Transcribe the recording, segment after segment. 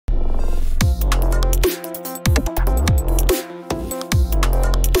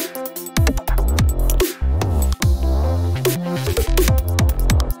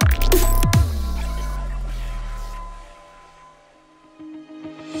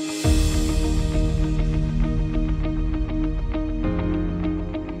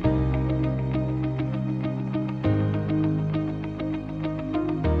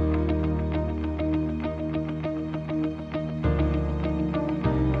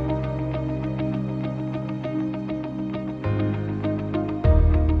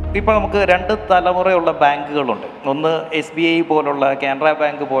ഇപ്പോൾ നമുക്ക് രണ്ട് തലമുറയുള്ള ബാങ്കുകളുണ്ട്. ഒന്ന് SBI പോലുള്ള, കാനറ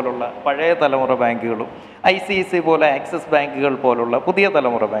ബാങ്ക് പോലുള്ള പഴയ തലമുറ ബാങ്കുകളും ICICI പോലെ ആക്സിസ് ബാങ്കുകൾ പോലുള്ള പുതിയ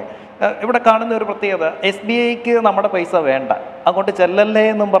തലമുറ ബാങ്ക്. ഇവിടെ കാണുന്ന ഒരു പ്രത്യേകത, SBIക്ക് നമ്മുടെ പൈസ വേണ്ട, അങ്ങോട്ട് ചെല്ലല്ലേ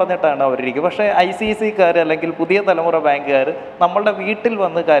എന്നും പറഞ്ഞിട്ടാണ് അവരിരിക്കുക. പക്ഷേ ICICIക്കാർ അല്ലെങ്കിൽ പുതിയ തലമുറ ബാങ്കുകാർ നമ്മളുടെ വീട്ടിൽ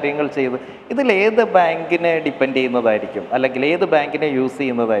വന്ന് കാര്യങ്ങൾ ചെയ്ത്, ഇതിലേത് ബാങ്കിനെ ഡിപ്പെൻഡ് ചെയ്യുന്നതായിരിക്കും അല്ലെങ്കിൽ ഏത് ബാങ്കിനെ യൂസ്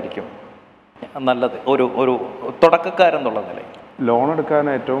ചെയ്യുന്നതായിരിക്കും നല്ലത് ഒരു തുടക്കക്കാരെന്നുള്ള നിലയിൽ? ലോൺ എടുക്കാൻ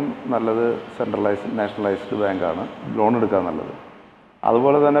ഏറ്റവും നല്ലത് സെൻട്രലൈസ്ഡ് നാഷണലൈസ്ഡ് ബാങ്കാണ് ലോൺ എടുക്കാൻ നല്ലത്.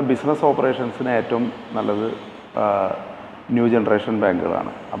 അതുപോലെ തന്നെ ബിസിനസ് ഓപ്പറേഷൻസിന് ഏറ്റവും നല്ലത് ന്യൂ ജനറേഷൻ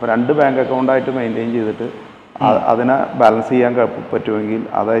ബാങ്കുകളാണ്. അപ്പോൾ രണ്ട് ബാങ്ക് അക്കൗണ്ടായിട്ട് മെയിൻറ്റെയിൻ ചെയ്തിട്ട് അതിനെ ബാലൻസ് ചെയ്യാൻ പറ്റുമെങ്കിൽ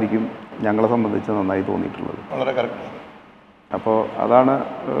അതായിരിക്കും ഞങ്ങളെ സംബന്ധിച്ച് നന്നായി തോന്നിയിട്ടുള്ളത്. വളരെ കറക്റ്റ്. അപ്പോൾ അതാണ്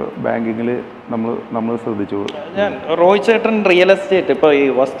ബാങ്കിങ്ങിൽ നമ്മൾ ശ്രദ്ധിച്ചു. ഞാൻ റോയ് ചേട്ടൻ റിയൽ എസ്റ്റേറ്റ് ഇപ്പോൾ ഈ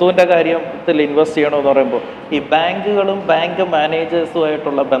വസ്തുവിൻ്റെ കാര്യത്തിൽ ഇൻവെസ്റ്റ് ചെയ്യണമെന്ന് പറയുമ്പോൾ ഈ ബാങ്കുകളും ബാങ്ക്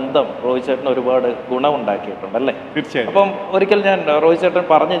മാനേജേഴ്സുമായിട്ടുള്ള ബന്ധം റോയ് ചേട്ടൻ ഒരുപാട് ഗുണമുണ്ടാക്കിയിട്ടുണ്ട് അല്ലേ? തീർച്ചയായും. അപ്പം ഒരിക്കൽ ഞാൻ റോയ് ചേട്ടൻ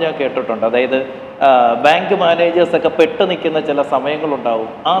പറഞ്ഞ് ഞാൻ കേട്ടിട്ടുണ്ട്, അതായത് ബാങ്ക് മാനേജേഴ്സൊക്കെ പെട്ട് നിൽക്കുന്ന ചില സമയങ്ങളുണ്ടാവും.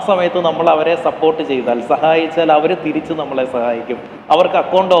 ആ സമയത്ത് നമ്മൾ അവരെ സപ്പോർട്ട് ചെയ്താൽ, സഹായിച്ചാൽ അവർ തിരിച്ച് നമ്മളെ സഹായിക്കും. അവർക്ക്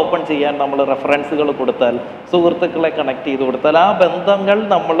അക്കൗണ്ട് ഓപ്പൺ ചെയ്യാൻ നമ്മൾ റെഫറൻസുകൾ കൊടുത്താൽ, സുഹൃത്തുക്കളെ കണക്ട് ചെയ്ത് കൊടുത്താൽ, ആ ബന്ധങ്ങൾ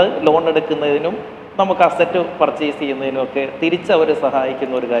നമ്മൾ ലോൺ എടുക്കുന്നതിനും നമുക്ക് അസറ്റ് പർച്ചേസ് ചെയ്യുന്നതിനും ഒക്കെ തിരിച്ചവർ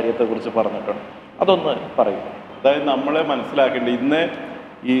സഹായിക്കുന്ന ഒരു കാര്യത്തെക്കുറിച്ച് പറഞ്ഞിട്ടുണ്ട്. അതൊന്ന് പറയും. അതായത് നമ്മൾ മനസ്സിലാക്കേണ്ടത്, ഇന്ന്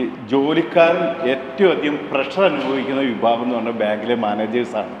ഈ ജോലിക്കാരൻ ഏറ്റവും അധികം പ്രഷർ അനുഭവിക്കുന്ന വിഭാഗം എന്ന് പറഞ്ഞാൽ ബാങ്കിലെ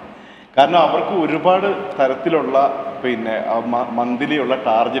മാനേജേഴ്സാണ്. കാരണം അവർക്ക് ഒരുപാട് തരത്തിലുള്ള മന്ത്ലിയുള്ള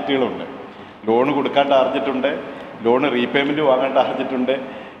ടാർഗറ്റുകളുണ്ട്. ലോണ് കൊടുക്കാൻ ടാർഗറ്റുണ്ട്, ലോണ് റീപേയ്മെൻറ്റ് വാങ്ങാൻ ടാർഗറ്റുണ്ട്,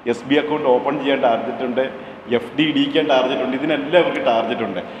 SB അക്കൗണ്ട് ഓപ്പൺ ചെയ്യാൻ ടാർഗറ്റുണ്ട്, FD ഇടിക്കാൻ ടാർഗറ്റുണ്ട്. ഇതിനെല്ലാം അവർക്ക്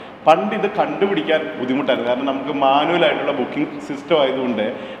ടാർഗറ്റുണ്ട്. പണ്ട് ഇത് കണ്ടുപിടിക്കാൻ ബുദ്ധിമുട്ടായിരുന്നു. കാരണം നമുക്ക് മാനുവലായിട്ടുള്ള ബുക്കിംഗ് സിസ്റ്റം ആയതുകൊണ്ട്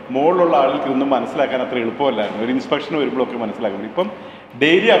മുകളിലുള്ള ആൾക്ക് ഇതൊന്നും മനസ്സിലാക്കാൻ അത്ര എളുപ്പമല്ലായിരുന്നു. ഒരു ഇൻസ്പെക്ഷൻ വരുമ്പോഴൊക്കെ മനസ്സിലാക്കുന്നത്. ഇപ്പം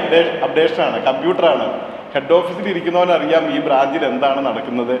ഡെയിലി അപ്ഡേഷനാണ്, കമ്പ്യൂട്ടറാണ്. ഹെഡ് ഓഫീസിൽ ഇരിക്കുന്നവനറിയാം ഈ ബ്രാഞ്ചിൽ എന്താണ്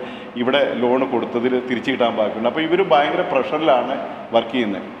നടക്കുന്നത്, ഇവിടെ ലോൺ കൊടുത്തതിൽ തിരിച്ചു കിട്ടാൻ ബാക്കിയുണ്ട്. അപ്പോൾ ഇവർ ഭയങ്കര പ്രഷറിലാണ് വർക്ക്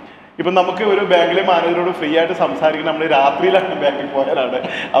ചെയ്യുന്നത്. ഇപ്പം നമുക്ക് ഒരു ബാങ്കിലെ മാനേജറോട് ഫ്രീ ആയിട്ട് സംസാരിക്കണം. നമ്മൾ രാത്രിയിലാണ് ബാങ്കിൽ പോയാലാണ്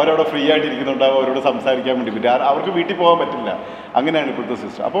അവരവിടെ ഫ്രീ ആയിട്ട് ഇരിക്കുന്നുണ്ടാവും, അവരോട് സംസാരിക്കാൻ വേണ്ടി പറ്റും. അവർക്ക് വീട്ടിൽ പോകാൻ പറ്റില്ല. അങ്ങനെയാണ് ഇപ്പോഴത്തെ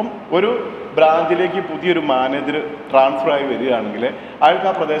സിസ്റ്റം. അപ്പം ഒരു ബ്രാഞ്ചിലേക്ക് പുതിയൊരു മാനേജർ ട്രാൻസ്ഫർ ആയി വരികയാണെങ്കിൽ അയാൾക്ക്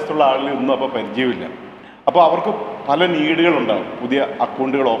ആ പ്രദേശത്തുള്ള ആളിൽ ഒന്നും അപ്പോൾ പരിചയമില്ല. അപ്പോൾ അവർക്ക് പല നീഡുകളുണ്ടാകും. പുതിയ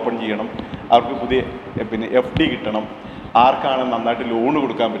അക്കൗണ്ടുകൾ ഓപ്പൺ ചെയ്യണം, അവർക്ക് പുതിയ FD കിട്ടണം, ആർക്കാണ് നന്നായിട്ട് ലോൺ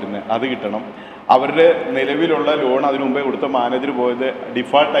കൊടുക്കാൻ പറ്റുന്നത് അത് കിട്ടണം, അവരുടെ നിലവിലുള്ള ലോൺ അതിനു മുമ്പേ കൊടുത്ത മാനേജർ പോയത്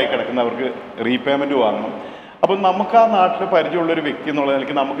ഡിഫാൾട്ടായി കിടക്കുന്നവർക്ക് റീപേയ്മെൻറ്റ് വാങ്ങണം. അപ്പം നമുക്ക് ആ നാട്ടിൽ പരിചയമുള്ളൊരു വ്യക്തി എന്നുള്ള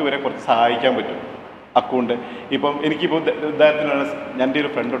നിലയ്ക്ക് നമുക്ക് ഇവരെ കുറച്ച് സഹായിക്കാൻ പറ്റും. അക്കൗണ്ട് ഇപ്പം എനിക്കിപ്പോൾ അദ്ദേഹത്തിനാണ്, എൻ്റെ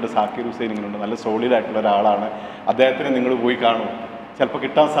ഒരു ഫ്രണ്ടുണ്ട് സാക്കിർ ഹുസൈൻ, ഇങ്ങനെയുണ്ട്, നല്ല സോളിഡായിട്ടുള്ള ഒരാളാണ്. അദ്ദേഹത്തിന് നിങ്ങൾ പോയി കാണും, ചിലപ്പോൾ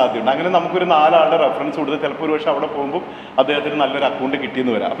കിട്ടാൻ സാധ്യതയുണ്ട്. അങ്ങനെ നമുക്കൊരു 4 ആളുടെ റെഫറൻസ് കൊടുത്ത് ചിലപ്പോൾ ഒരു പക്ഷേ അവിടെ പോകുമ്പോൾ അദ്ദേഹത്തിന് നല്ലൊരു അക്കൗണ്ട്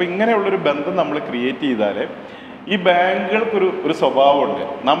കിട്ടിയെന്ന് വരാം. അപ്പോൾ ഇങ്ങനെയുള്ളൊരു ബന്ധം നമ്മൾ ക്രിയേറ്റ് ചെയ്താൽ ഈ ബാങ്കുകൾക്കൊരു സ്വഭാവമുണ്ട്.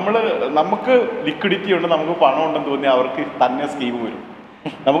 നമുക്ക് ലിക്വിഡിറ്റി ഉണ്ട്, നമുക്ക് പണം ഉണ്ടെന്ന് തോന്നിയാൽ അവർക്ക് തന്നെ സ്കീം വരും.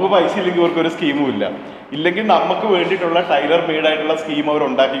 നമുക്ക് പൈസ ഇല്ലെങ്കിൽ ഇവർക്കൊരു സ്കീമും ഇല്ലെങ്കിൽ നമുക്ക് വേണ്ടിയിട്ടുള്ള ടൈലർ മെയ്ഡായിട്ടുള്ള സ്കീം അവർ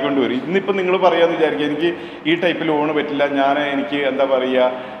ഉണ്ടാക്കിക്കൊണ്ട് വരും. ഇന്നിപ്പോൾ നിങ്ങൾ പറയാമെന്ന് വിചാരിക്കുക, എനിക്ക് ഈ ടൈപ്പ് ലോണ് പറ്റില്ല, എനിക്ക് എന്താ പറയുക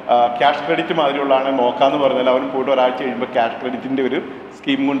ക്യാഷ് ക്രെഡിറ്റ് മാതിരിയുള്ളതാണ് നോക്കാമെന്ന് പറഞ്ഞാൽ അവൻ പോയിട്ട് ഒരാഴ്ച കഴിയുമ്പോൾ ക്യാഷ് ക്രെഡിറ്റിൻ്റെ ഒരു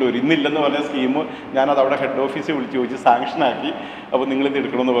സ്കീം കൊണ്ടുവരും. ഇന്നില്ലെന്ന് പറഞ്ഞ സ്കീം ഞാനത് അവിടെ ഹെഡ് ഓഫീസിൽ വിളിച്ച് ചോദിച്ച് സാങ്ഷനാക്കി, അപ്പോൾ നിങ്ങളിത്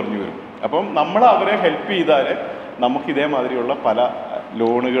എടുക്കണമെന്ന് പറഞ്ഞു വരും. അപ്പം നമ്മൾ അവരെ ഹെൽപ്പ് ചെയ്താൽ നമുക്ക് ഇതേമാതിരിയുള്ള പല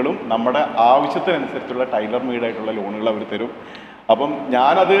ലോണുകളും നമ്മുടെ ആവശ്യത്തിനനുസരിച്ചുള്ള ടൈലർ മെയ്ഡായിട്ടുള്ള ലോണുകൾ അവർ തരും. അപ്പം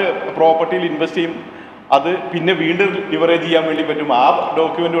ഞാനത് പ്രോപ്പർട്ടിയിൽ ഇൻവെസ്റ്റ് ചെയ്യും, അത് പിന്നെ വീണ്ടും ലിവറേജ് ചെയ്യാൻ വേണ്ടി പറ്റും. ആ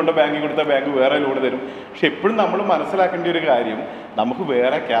ഡോക്യുമെൻ്റ് കൊണ്ട് ബാങ്കിൽ കൊടുത്താൽ ബാങ്ക് വേറെ ലോൺ തരും. പക്ഷെ എപ്പോഴും നമ്മൾ മനസ്സിലാക്കേണ്ട ഒരു കാര്യം, നമുക്ക്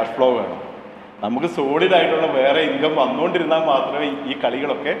വേറെ ക്യാഷ് ഫ്ലോ വേണം, നമുക്ക് സോളിഡായിട്ടുള്ള വേറെ ഇൻകം വന്നുകൊണ്ടിരുന്നാൽ മാത്രമേ ഈ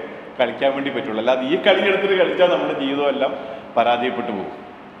കളികളൊക്കെ കളിക്കാൻ വേണ്ടി പറ്റുള്ളൂ. അല്ലാതെ ഈ കളി എടുത്തിട്ട് കളിച്ചാൽ നമ്മുടെ ജീവിതമെല്ലാം പരാജയപ്പെട്ടു പോകും.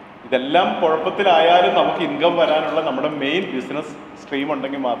 ഇതെല്ലാം കുഴപ്പത്തിലായാലും നമുക്ക് ഇൻകം വരാനുള്ള നമ്മുടെ മെയിൻ ബിസിനസ് സ്ട്രീം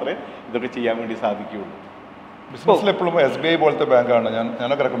ഉണ്ടെങ്കിൽ മാത്രമേ ഇതൊക്കെ ചെയ്യാൻ വേണ്ടി സാധിക്കുകയുള്ളൂ. ബിസിനസ്സിൽ എപ്പോഴും SBI പോലത്തെ ബാങ്കാണ്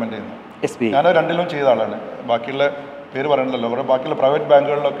ഞാനൊക്കെ റെക്കമെൻഡ് ചെയ്യുന്നത്. ഞാൻ രണ്ടിലും ചെയ്ത ആളാണ്. ബാക്കിയുള്ള പേര് പറയണല്ലോ, അവരുടെ ബാക്കിയുള്ള പ്രൈവറ്റ്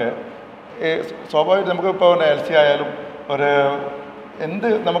ബാങ്കുകളിലൊക്കെ സ്വാഭാവികമായിട്ട് നമുക്ക് ഇപ്പോൾ LC ആയാലും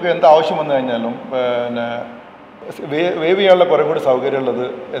നമുക്ക് എന്ത് ആവശ്യം വന്നു കഴിഞ്ഞാലും വേവ് ചെയ്യാനുള്ള കുറേ കൂടി സൗകര്യമുള്ളത്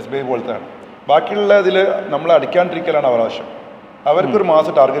SBI പോലത്തെയാണ്. ബാക്കിയുള്ള ഇതിൽ നമ്മൾ അടിക്കാണ്ടിരിക്കലാണ് അവർ ആവശ്യം. അവർക്കൊരു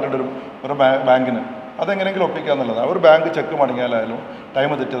മാസം ടാർഗറ്റ് ഉണ്ട് ഒരു ബാങ്കിന്, അതെങ്ങനെയെങ്കിലും ഒപ്പിക്കുക എന്നുള്ളതാണ്. അവർ ബാങ്ക് ചെക്ക് മടങ്ങിയാലായാലും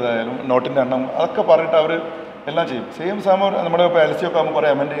ടൈം തെറ്റിയതായാലും നോട്ടിൻ്റെ എണ്ണം അതൊക്കെ പറഞ്ഞിട്ട് അവർ എല്ലാം ചെയ്യും. സെയിം സമയം നമ്മുടെ ഇപ്പോൾ LC ഒക്കെ ആകുമ്പോൾ കുറേ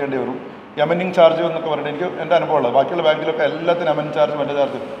അമെൻഡ് ചെയ്യേണ്ടി വരും. അമെൻഡിങ് ചാർജ് എന്നൊക്കെ പറഞ്ഞിട്ട് എനിക്ക് എൻ്റെ അനുഭവമുള്ളത്. ബാക്കിയുള്ള ബാങ്കിലൊക്കെ എല്ലാത്തിനും അമെൻഡ് ചാർജ് മറ്റേ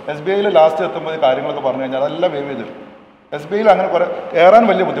ചാർജ്. SBI ലാസ്റ്റ് എത്തുമ്പോൾ കാര്യങ്ങളൊക്കെ പറഞ്ഞു കഴിഞ്ഞാൽ അതെല്ലാം വേവ് ചെയ്ത് തരും. SBIയിൽ അങ്ങനെ കുറേ കയറാൻ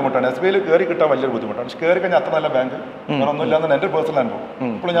വലിയ ബുദ്ധിമുട്ടാണ്. SBIയിൽ കയറി കിട്ടാൻ വലിയൊരു ബുദ്ധിമുട്ടാണ്. പക്ഷെ കയറി കഴിഞ്ഞാൽ അത്ര നല്ല ബാങ്ക് വേറെ ഒന്നുമില്ലാന്ന് എൻ്റെ പേഴ്സണൽ അനുഭവം.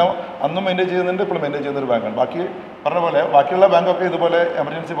 ഇപ്പോൾ ഞാൻ അന്നും മെയിൻറ്റെയിൻ ചെയ്യുന്നുണ്ട്, ഇപ്പോൾ മെയിൻറ്റെയിൻ ചെയ്യുന്ന ഒരു ബാങ്കാണ്. ബാക്കി പറഞ്ഞ പോലെ ബാക്കിയുള്ള ബാങ്കൊക്കെ ഇതുപോലെ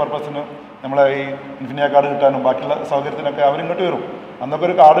എമർജൻസി പർപ്പസിന് നമ്മളെ ഈ ഇൻഫിനിയ കാർഡ് കിട്ടാനും ബാക്കിയുള്ള സൗകര്യത്തിനൊക്കെ അവരിങ്ങോട്ട് വരും. അന്നൊക്കെ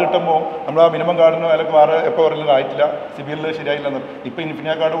ഒരു കാർഡ് കിട്ടുമ്പോൾ നമ്മൾ ആ മിനിമം കാർഡിന് അല്ലെങ്കിൽ വേറെ എപ്പോൾ പറയുന്നത് ആയിട്ടില്ല, സിബിലിൽ ശരിയായില്ലെന്ന്. ഇപ്പോൾ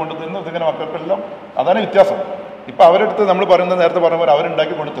ഇൻഫിനിയ കാർഡ് കൊണ്ടുതരുന്നു ഇതിങ്ങനെ മക്കൾക്കെല്ലാം അതാണ് വ്യത്യാസം. ഇപ്പോൾ അവരെടുത്ത് നമ്മൾ പറയുന്നത് നേരത്തെ പറഞ്ഞ പോലെ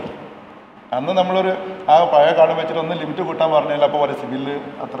അവരുണ്ടാക്കി കൊടുത്തിരും. അന്ന് നമ്മളൊരു ആ പഴയ കാർഡ് വെച്ചിട്ട് ഒന്ന് ലിമിറ്റ് കൂട്ടാൻ പറഞ്ഞാൽ അപ്പോൾ പറയും സിബിലിൽ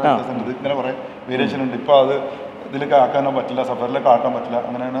അത്ര വ്യത്യാസമുണ്ട്, ഇത് ഇങ്ങനെ കുറേ വേരിയേഷൻ ഉണ്ട്, ഇപ്പോൾ അത് ഇതിലേക്ക് ആക്കാനോ പറ്റില്ല, സഫറിലേക്ക് ആക്കാൻ പറ്റില്ല,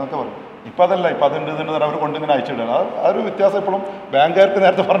 അങ്ങനെയാണെന്നൊക്കെ പറയും. ഇപ്പം അതല്ല, ഇപ്പം അതുണ്ട് അവർ കൊണ്ടിങ്ങനെ അയച്ചിടുക. ആ ഒരു വ്യത്യാസം എപ്പോഴും ബാങ്കുകാർക്ക്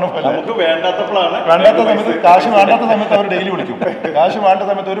നേരത്തെ പറഞ്ഞ പോലെ നമുക്ക് വേണ്ടാത്തപ്പോഴാണ്, വേണ്ടാത്ത സമയത്ത് കാശ് വേണ്ടാത്ത സമയത്ത് അവർ ഡെയിലി വിളിക്കും, കാശ് വേണ്ട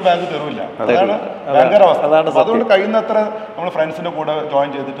സമയത്ത് ഒരു ബാങ്ക് തരുമില്ല. അതാണ് ബാങ്കുകാരുടെ അവസ്ഥ. അതുകൊണ്ട് കഴിയുന്നത്ര നമ്മൾ ഫ്രണ്ട്സിൻ്റെ കൂടെ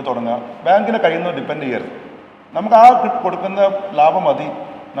ജോയിൻ ചെയ്തിട്ട് തുടങ്ങുക. ബാങ്കിനെ കഴിയുന്നത് ഡിപ്പെൻഡ് ചെയ്യരുത്. നമുക്ക് ആ കൊടുക്കുന്ന ലാഭം മതി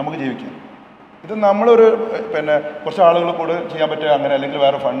നമുക്ക് ജീവിക്കാം. ഇത് നമ്മളൊരു കുറച്ച് ആളുകൾ കൂടെ ചെയ്യാൻ പറ്റുക അങ്ങനെ, അല്ലെങ്കിൽ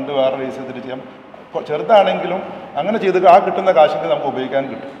വേറെ ഫണ്ട് വേറെ റേസ് ചെയ്തിട്ട് ചെയ്യാം. ചെറുതാണെങ്കിലും അങ്ങനെ ചെയ്ത് ആ കിട്ടുന്ന കാശിന് നമുക്ക് ഉപയോഗിക്കാൻ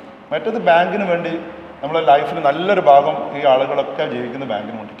കിട്ടും. മറ്റേത് ബാങ്കിന് വേണ്ടി നമ്മുടെ ലൈഫിൽ നല്ലൊരു ഭാഗം ഈ ആളുകളൊക്കെ ജീവിക്കുന്ന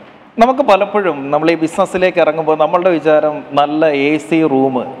ബാങ്കിന് വേണ്ടിയിട്ട്. നമുക്ക് പലപ്പോഴും നമ്മൾ ഈ ബിസിനസ്സിലേക്ക് ഇറങ്ങുമ്പോൾ നമ്മളുടെ വിചാരം നല്ല AC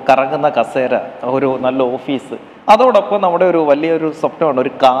റൂം, കറങ്ങുന്ന കസേര, ഒരു നല്ല ഓഫീസ്, അതോടൊപ്പം നമ്മുടെ ഒരു വലിയൊരു സ്വപ്നമാണ്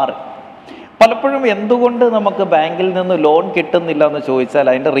ഒരു കാറ്. പലപ്പോഴും എന്തുകൊണ്ട് നമുക്ക് ബാങ്കിൽ നിന്ന് ലോൺ കിട്ടുന്നില്ല എന്ന് ചോദിച്ചാൽ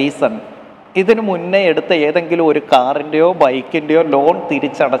അതിൻ്റെ റീസൺ ഇതിനു മുന്നേ എടുത്ത ഏതെങ്കിലും ഒരു കാറിൻ്റെയോ ബൈക്കിൻ്റെയോ ലോൺ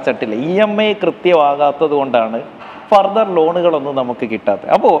തിരിച്ചടച്ചിട്ടില്ല. EMI കൃത്യമാകാത്തത് കൊണ്ടാണ് ഫർദർ ലോണുകളൊന്നും നമുക്ക് കിട്ടാത്തത്.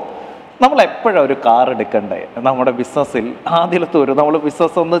 അപ്പോൾ നമ്മൾ എപ്പോഴാണ് ഒരു കാർ എടുക്കണ്ടേ നമ്മുടെ ബിസിനസ്സിൽ? ആദ്യത്തെ നമ്മൾ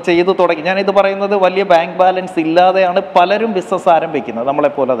ബിസിനസ് ഒന്ന് ചെയ്തു തുടങ്ങി, ഞാനിത് പറയുന്നത് വലിയ ബാങ്ക് ബാലൻസ് ഇല്ലാതെയാണ് പലരും ബിസിനസ് ആരംഭിക്കുന്നത്,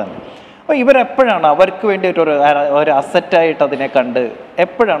 നമ്മളെപ്പോലെ തന്നെ. അപ്പോൾ ഇവരെപ്പോഴാണ് അവർക്ക് വേണ്ടി ഒരു അസറ്റായിട്ട് അതിനെ കണ്ട്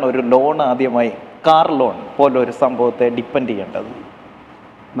എപ്പോഴാണ് ഒരു ലോൺ ആദ്യമായി കാർ ലോൺ പോലൊരു സംഭവത്തെ ഡിപ്പെൻഡ് ചെയ്യേണ്ടത്?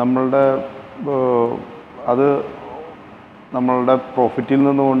 അത് നമ്മളുടെ പ്രോഫിറ്റിൽ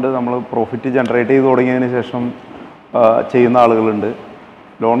നിന്നുകൊണ്ട് നമ്മൾ പ്രോഫിറ്റ് ജനറേറ്റ് ചെയ്ത് തുടങ്ങിയതിന് ശേഷം ചെയ്യുന്ന ആളുകളുണ്ട്.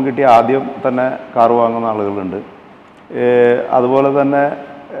 ലോൺ കിട്ടിയ ആദ്യം തന്നെ കാർ വാങ്ങുന്ന ആളുകളുണ്ട്. അതുപോലെ തന്നെ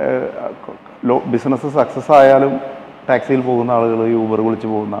ബിസിനസ് സക്സസ് ആയാലും ടാക്സിയിൽ പോകുന്ന ആളുകൾ, യൂബർ വിളിച്ച്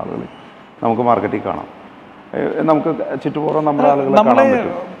പോകുന്ന ആളുകൾ നമുക്ക് മാർക്കറ്റിൽ കാണാം. നമുക്ക് ചുറ്റുപുറം നമ്മുടെ നമ്മളെ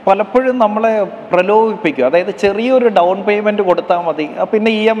പലപ്പോഴും നമ്മളെ പ്രലോഭിപ്പിക്കും. അതായത് ചെറിയൊരു ഡൗൺ പേയ്മെൻറ്റ് കൊടുത്താൽ മതി, പിന്നെ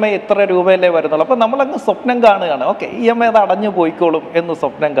EMI എത്ര രൂപയിലേ വരുന്നുള്ളൂ. അപ്പോൾ നമ്മളങ്ങ് സ്വപ്നം കാണുകയാണ്, ഓക്കെ EMI അത് അടഞ്ഞു പോയിക്കോളും എന്ന്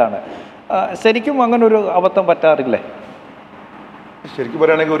സ്വപ്നം കാണുക. ശരിക്കും അങ്ങനെ ഒരു അബദ്ധം പറ്റാറില്ലേ? ശരിക്കും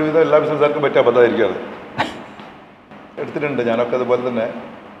പറയുകയാണെങ്കിൽ ഒരുവിധം എല്ലാ ബിസിനസ്സുകാർക്കും പറ്റിയ അബദ്ധമായിരിക്കും അത്. എടുത്തിട്ടുണ്ട് ഞാനൊക്കെ അതുപോലെ തന്നെ.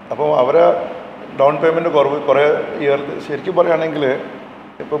 അപ്പോൾ അവരെ ഡൗൺ പേയ്മെൻറ്റ് കുറവ് കുറേ ഇയർ ശരിക്കും പറയുകയാണെങ്കിൽ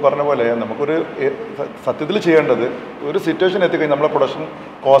ഇപ്പോൾ പറഞ്ഞ പോലെ നമുക്കൊരു സത്യത്തിൽ ചെയ്യേണ്ടത് ഒരു സിറ്റുവേഷൻ എത്തിക്കഴിഞ്ഞാൽ നമ്മളെ പ്രൊഡക്ഷൻ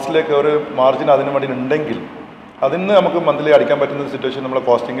കോസ്റ്റിലേക്ക് ഒരു മാർജിൻ അതിന് വേണ്ടി ഉണ്ടെങ്കിൽ, അതിന് നമുക്ക് മന്ത്ലി അടിക്കാൻ പറ്റുന്ന സിറ്റുവേഷൻ നമ്മളെ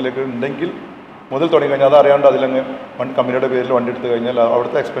കോസ്റ്റിങ്ങിലേക്ക് ഉണ്ടെങ്കിൽ മുതൽ തുടങ്ങി കഴിഞ്ഞാൽ അത് അറിയാണ്ട് അതിലങ്ങ് കമ്പനിയുടെ പേരിൽ വണ്ടി എടുത്തു കഴിഞ്ഞാൽ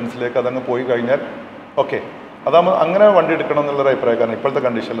അവിടുത്തെ എക്സ്പെൻസിലേക്ക് അതങ്ങ് പോയി കഴിഞ്ഞാൽ ഓക്കെ അതാകുമ്പോൾ അങ്ങനെ വണ്ടി എടുക്കണം എന്നുള്ളൊരു അഭിപ്രായക്കാരാണ് ഇപ്പോഴത്തെ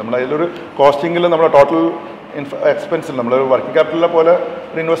കണ്ടീഷനിൽ. നമ്മൾ അതിലൊരു കോസ്റ്റിങ്ങിൽ നമ്മുടെ ടോട്ടൽ എക്സ്പെൻസിൽ നമ്മൾ വർക്കിംഗ് ക്യാപിറ്റലിനെ പോലെ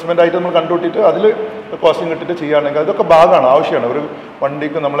ഒരു ഇൻവെസ്റ്റ്മെൻ്റ് ആയിട്ട് നമ്മൾ കണ്ടുകൂട്ടിയിട്ട് അതിൽ കോസ്റ്റിംഗ് ഇട്ടിട്ട് ചെയ്യുകയാണെങ്കിൽ അതൊക്കെ ഭാഗമാണ്, ആവശ്യമാണ്. ഒരു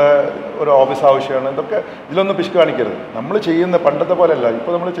വണ്ടിക്ക് നമ്മളെ ഒരു ഓഫീസ് ആവശ്യമാണ്. ഇതൊക്കെ ഇതിലൊന്നും പിശുക്ക് കാണിക്കരുത്. നമ്മൾ ചെയ്യുന്ന പണ്ടത്തെ പോലെയല്ല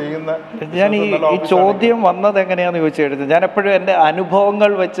ഇപ്പോൾ നമ്മൾ ചെയ്യുന്ന. ഞാൻ ഈ ചോദ്യം വന്നത് എങ്ങനെയാണെന്ന് ചോദിച്ചു കഴിഞ്ഞാൽ ഞാൻ എപ്പോഴും എൻ്റെ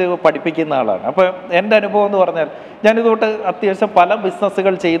അനുഭവങ്ങൾ വെച്ച് പഠിപ്പിക്കുന്ന ആളാണ്. അപ്പോൾ എൻ്റെ അനുഭവം എന്ന് പറഞ്ഞാൽ ഞാനിതുകൊണ്ട് അത്യാവശ്യം പല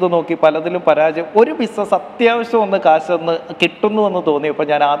ബിസിനസ്സുകൾ ചെയ്തു നോക്കി, പലതിലും പരാജയം. ഒരു ബിസിനസ് അത്യാവശ്യം ഒന്ന് കാശൊന്ന് കിട്ടുന്നു എന്ന് തോന്നിയപ്പോൾ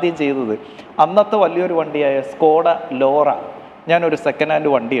ഞാൻ ആദ്യം ചെയ്തത് അന്നത്തെ വലിയൊരു വണ്ടിയായ സ്കോഡ ലോറ, ഞാനൊരു സെക്കൻഡ് ഹാൻഡ്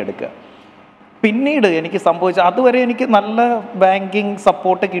വണ്ടി എടുക്കുക. പിന്നീട് എനിക്ക് സംഭവിച്ച അതുവരെ എനിക്ക് നല്ല ബാങ്കിങ്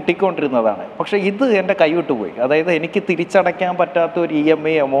സപ്പോർട്ട് കിട്ടിക്കൊണ്ടിരുന്നതാണ്. പക്ഷേ ഇത് എൻ്റെ കൈവിട്ടു പോയി. അതായത് എനിക്ക് തിരിച്ചടയ്ക്കാൻ പറ്റാത്ത ഒരു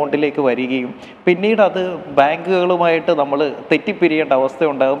EMI എമൗണ്ടിലേക്ക് വരികയും പിന്നീട് അത് ബാങ്കുകളുമായിട്ട് നമ്മൾ തെറ്റിപ്പിരിയേണ്ട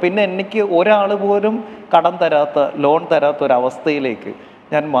അവസ്ഥയുണ്ടാകും. പിന്നെ എനിക്ക് ഒരാൾ പോലും കടം തരാത്ത, ലോൺ തരാത്ത ഒരവസ്ഥയിലേക്ക്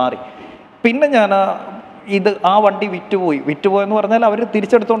ഞാൻ മാറി. പിന്നെ ഞാൻ ആ വണ്ടി വിറ്റുപോയെന്ന് പറഞ്ഞാൽ അവർ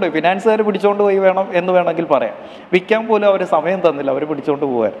തിരിച്ചെടുത്തോണ്ട് പോയി, ഫിനാൻസുകാർ പിടിച്ചോണ്ട് പോയി എന്ന് വേണമെങ്കിൽ പറയാം. വിൽക്കാൻ പോലും അവർ സമയം തന്നില്ല, അവർ പിടിച്ചോണ്ട്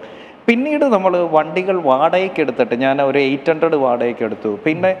പോകാൻ. പിന്നീട് നമ്മൾ വണ്ടികൾ വാടകയ്ക്ക് എടുത്തിട്ട് ഞാൻ ഒരു 800 വാടകയ്ക്ക് എടുത്തു.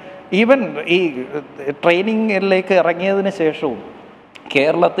 പിന്നെ ഈവൻ ഈ ട്രെയിനിങ്ങിലേക്ക് ഇറങ്ങിയതിന് ശേഷവും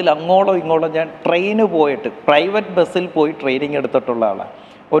കേരളത്തിൽ അങ്ങോളം ഇങ്ങോളം ഞാൻ ട്രെയിന് പോയിട്ട് പ്രൈവറ്റ് ബസ്സിൽ പോയി ട്രെയിനിങ് എടുത്തിട്ടുള്ള ആളാണ്.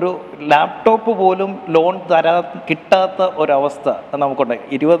 ഒരു ലാപ്ടോപ്പ് പോലും ലോൺ കിട്ടാത്ത ഒരവസ്ഥ നമുക്കുണ്ട്.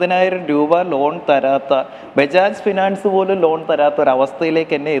 20,000 രൂപ ലോൺ തരാത്ത, ബജാജ് ഫിനാൻസ് പോലും ലോൺ തരാത്ത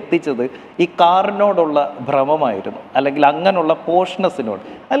ഒരവസ്ഥയിലേക്ക് എന്നെ എത്തിച്ചത് ഈ കാറിനോടുള്ള ഭ്രമമായിരുന്നു, അല്ലെങ്കിൽ അങ്ങനെയുള്ള പോഷനസിനോട്.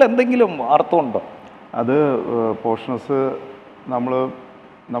 അതിലെന്തെങ്കിലും അർത്ഥമുണ്ടോ? അത് പോഷനസ്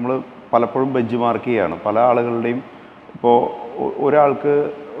നമ്മൾ പലപ്പോഴും ബെഞ്ച് മാർക്ക് ചെയ്യുകയാണ് പല ആളുകളുടെയും. ഇപ്പോൾ ഒരാൾക്ക്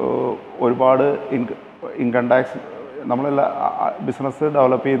ഒരുപാട് ഇൻകം ടാക്സ് നമ്മളെല്ലാം ബിസിനസ്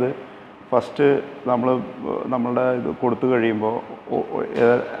ഡെവലപ്പ് ചെയ്ത് ഫസ്റ്റ് നമ്മളുടെ ഇത് കൊടുത്തു കഴിയുമ്പോൾ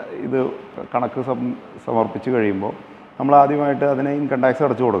ഇത് കണക്ക് സമർപ്പിച്ച് കഴിയുമ്പോൾ നമ്മൾ ആദ്യമായിട്ട് അതിന് ഇൻകം ടാക്സ്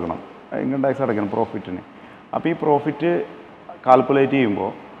അടച്ചു കൊടുക്കണം. ഇൻകം ടാക്സ് അടയ്ക്കണം പ്രോഫിറ്റിന്. അപ്പോൾ ഈ പ്രോഫിറ്റ് കാൽക്കുലേറ്റ്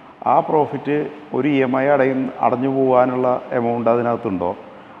ചെയ്യുമ്പോൾ ആ പ്രോഫിറ്റ് ഒരു EMI അടഞ്ഞു പോകാനുള്ള എമൗണ്ട് അതിനകത്തുണ്ടോ,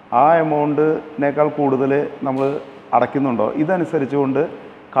 ആ എമൗണ്ടിനേക്കാൾ കൂടുതൽ നമ്മൾ അടയ്ക്കുന്നുണ്ടോ, ഇതനുസരിച്ചുകൊണ്ട്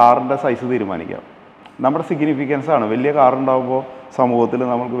കാറിൻ്റെ സൈസ് തീരുമാനിക്കാം. നമ്മുടെ സിഗ്നിഫിക്കൻസാണ്. വലിയ കാറുണ്ടാകുമ്പോൾ സമൂഹത്തിൽ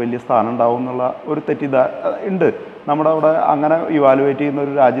നമുക്ക് വലിയ സ്ഥാനം ഉണ്ടാവും എന്നുള്ള ഒരു ഉണ്ട്. നമ്മുടെ അവിടെ അങ്ങനെ ഇവാലുവേറ്റ് ചെയ്യുന്ന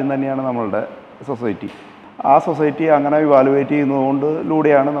ഒരു രാജ്യം തന്നെയാണ് നമ്മളുടെ സൊസൈറ്റി. ആ സൊസൈറ്റി അങ്ങനെ ഇവാലുവേറ്റ്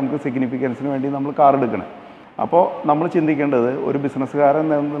ചെയ്യുന്നതുകൊണ്ടിലൂടെയാണ് നമുക്ക് സിഗ്നിഫിക്കൻസിന് വേണ്ടി നമ്മൾ കാർ എടുക്കുന്നത്. അപ്പോൾ നമ്മൾ ചിന്തിക്കേണ്ടത് ഒരു ബിസിനസ്സുകാരൻ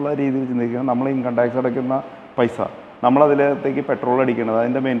എന്നുള്ള രീതിയിൽ ചിന്തിക്കുന്നത് നമ്മൾ ഇൻകം ടാക്സ് അടയ്ക്കുന്ന പൈസ, നമ്മളതിലേക്ക് പെട്രോൾ അടിക്കുന്നത്,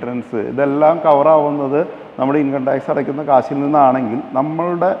 അതിൻ്റെ മെയിൻ്റനൻസ്, ഇതെല്ലാം കവറാവുന്നത് നമ്മുടെ ഇൻകം ടാക്സ് അടയ്ക്കുന്ന കാശിൽ നിന്നാണെങ്കിൽ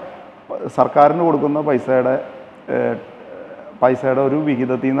നമ്മളുടെ സർക്കാരിന് കൊടുക്കുന്ന പൈസയുടെ ഒരു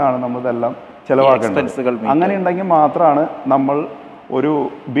വിഹിതത്തിൽ നിന്നാണ് നമ്മളിതെല്ലാം ചിലവാക്കേണ്ടത്. അങ്ങനെ ഉണ്ടെങ്കിൽ മാത്രമാണ് നമ്മൾ ഒരു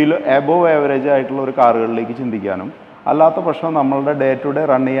എബോവ് ആവറേജ് ആയിട്ടുള്ള ഒരു കാറുകളിലേക്ക് ചിന്തിക്കാനും, അല്ലാത്ത പക്ഷം നമ്മളുടെ ഡേ ടു ഡേ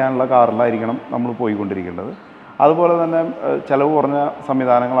റൺ ചെയ്യാനുള്ള കാറിലായിരിക്കണം നമ്മൾ പോയിക്കൊണ്ടിരിക്കേണ്ടത്. അതുപോലെ തന്നെ ചിലവ് കുറഞ്ഞ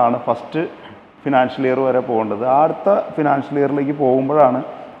സംവിധാനങ്ങളാണ് ഫസ്റ്റ് ഫിനാൻഷ്യൽ ഇയർ വരെ പോകേണ്ടത്. അടുത്ത ഫിനാൻഷ്യൽ ഇയറിലേക്ക് പോകുമ്പോഴാണ്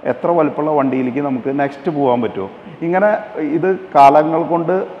എത്ര വലുപ്പമുള്ള വണ്ടിയിലേക്ക് നമുക്ക് നെക്സ്റ്റ് പോകാൻ പറ്റുമോ. ഇങ്ങനെ ഇത് കാലങ്ങൾ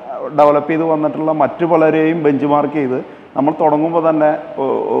കൊണ്ട് ഡെവലപ്പ് ചെയ്ത് വന്നിട്ടുള്ള മറ്റു പലരെയും ബെഞ്ച് മാർക്ക് ചെയ്ത് നമ്മൾ തുടങ്ങുമ്പോൾ തന്നെ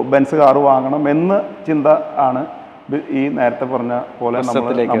ബെൻസ് കാറ് വാങ്ങണം എന്ന ചിന്ത ആണ് ഈ നേരത്തെ പറഞ്ഞ പോലെ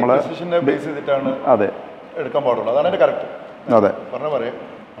നമ്മളെ ബേസ് ചെയ്തിട്ടാണ് അതെ എടുക്കാൻ പാടുള്ളൂ. അതാണ് എൻ്റെ കറക്റ്റ്. അതെ പറഞ്ഞ പറയാം,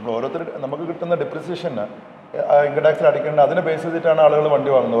 നമ്മൾ ഓരോരുത്തർ നമുക്ക് കിട്ടുന്ന ഡിപ്രിസിയേഷന് ഇൻകം ടാക്സിൽ അടിക്കേണ്ട അതിനെ ബേസ് ചെയ്തിട്ടാണ് ആളുകൾ വണ്ടി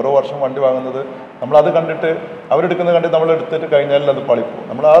വാങ്ങുന്നത്. ഓരോ വർഷം വണ്ടി വാങ്ങുന്നത് നമ്മളത് കണ്ടിട്ട് അവരെടുക്കുന്നത് കണ്ടിട്ട് നമ്മൾ എടുത്തിട്ട് കഴിഞ്ഞാൽ അത് പളിപ്പോകും.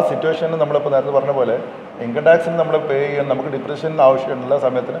 നമ്മൾ ആ സിറ്റുവേഷന് നമ്മളിപ്പോൾ നേരത്തെ പറഞ്ഞ പോലെ ഇൻകം ടാക്സിന് നമ്മൾ പേ ചെയ്യാൻ നമുക്ക് ഡിപ്രിസിയേഷന് ആവശ്യമുള്ള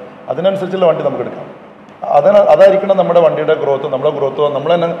സമയത്തിന് അതിനനുസരിച്ചുള്ള വണ്ടി നമുക്ക് എടുക്കാം. അതായിരിക്കണം നമ്മുടെ വണ്ടിയുടെ ഗ്രോത്ത്, നമ്മുടെ ഗ്രോത്ത് നമ്മൾ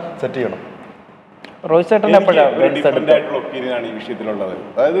തന്നെ സെറ്റ് ചെയ്യണം. ഡിഫറെൻ്റ് ആയിട്ടുള്ള ഒപ്പീനിയനാണ് ഈ വിഷയത്തിലുള്ളത്.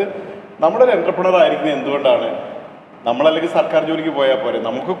 അതായത് നമ്മളൊരു എൻ്റർപ്രണർ ആയിരിക്കുന്നത് എന്തുകൊണ്ടാണ്? നമ്മളല്ലെങ്കിൽ സർക്കാർ ജോലിക്ക് പോയാൽ പോരെ,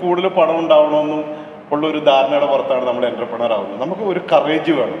 നമുക്ക് കൂടുതൽ പണം ഉണ്ടാവണമെന്നും ഉള്ളൊരു ധാരണയുടെ പുറത്താണ് നമ്മൾ എൻ്റർപ്രണർ ആവുന്നത്. നമുക്ക് ഒരു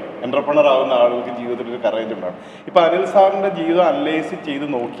കറേജ് വേണം. എൻ്റർപ്രണർ ആവുന്ന ആളുകൾക്ക് ജീവിതത്തിൽ ഒരു കറേജ് ഉണ്ടാവും. ഇപ്പോൾ അനിൽ സാറിൻ്റെ ജീവിതം അനലൈസ് ചെയ്ത്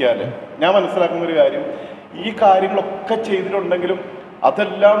നോക്കിയാൽ ഞാൻ മനസ്സിലാക്കുന്ന ഒരു കാര്യം, ഈ കാര്യങ്ങളൊക്കെ ചെയ്തിട്ടുണ്ടെങ്കിലും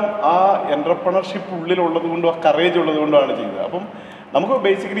അതെല്ലാം ആ എൻ്റർപ്രണർഷിപ്പ് ഉള്ളിലുള്ളത് കൊണ്ടും ആ കറേജ് ഉള്ളത് കൊണ്ടുമാണ് ചെയ്തത്. അപ്പം നമുക്ക്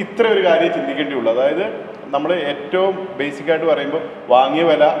ബേസിക്കലി ഇത്ര ഒരു കാര്യം ചിന്തിക്കേണ്ടിയുള്ളൂ. അതായത് നമ്മൾ ഏറ്റവും ബേസിക്കായിട്ട് പറയുമ്പോൾ വാങ്ങിയ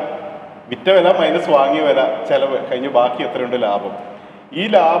വില, വിറ്റ വില മൈനസ് വാങ്ങിയ വില, ചിലവ് കഴിഞ്ഞ് ബാക്കി എത്രയുണ്ട് ലാഭം. ഈ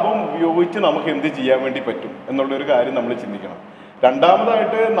ലാഭം ഉപയോഗിച്ച് നമുക്ക് എന്ത് ചെയ്യാൻ വേണ്ടി പറ്റും എന്നുള്ളൊരു കാര്യം നമ്മൾ ചിന്തിക്കണം.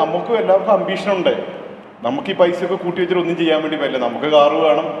 രണ്ടാമതായിട്ട് നമുക്കും എല്ലാവർക്കും അംബീഷനുണ്ട്. നമുക്ക് ഈ പൈസയൊക്കെ കൂട്ടി വെച്ചിട്ട് ഒന്നും ചെയ്യാൻ വേണ്ടി പറ്റില്ല. നമുക്ക് കാറ്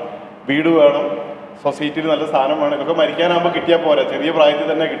വേണം, വീട് വേണം, സൊസൈറ്റിയിൽ നല്ല സാധനം വേണം. ഇതൊക്കെ മരിക്കാനാകുമ്പോൾ കിട്ടിയാൽ പോരാ, ചെറിയ പ്രായത്തിൽ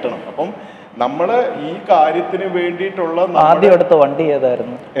തന്നെ കിട്ടണം. അപ്പം നമ്മൾ ഈ കാര്യത്തിന് വേണ്ടിയിട്ടുള്ള ആദ്യം എടുത്ത വണ്ടി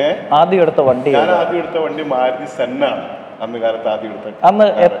ഏതായിരുന്നു? ഞാൻ ആദ്യം എടുത്ത വണ്ടി മാരുതി സെന്നാണ്. അന്ന് കാലത്ത് ആദ്യം എടുത്ത. അന്ന്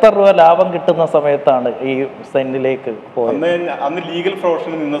എത്ര രൂപ ലാഭം കിട്ടുന്ന സമയത്താണ് ഈ സെന്നിലേക്ക് പോയത്? അന്ന് ലീഗൽ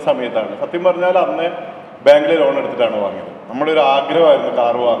പ്രൊഫഷനിൽ നിന്ന സമയത്താണ്. സത്യം പറഞ്ഞാൽ അന്ന് ബാങ്കിലെ ലോൺ എടുത്തിട്ടാണ് വാങ്ങിയത്. നമ്മുടെ ഒരു ആഗ്രഹമായിരുന്നു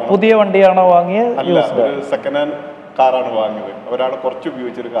കാർ വാങ്ങണം. പുതിയ വണ്ടിയാണോ വാങ്ങിയത്? അല്ല, ഒരു സെക്കൻഡ് ഹാൻഡ് കാറാണ് വാങ്ങിയത്. ഒരാൾ കുറച്ച്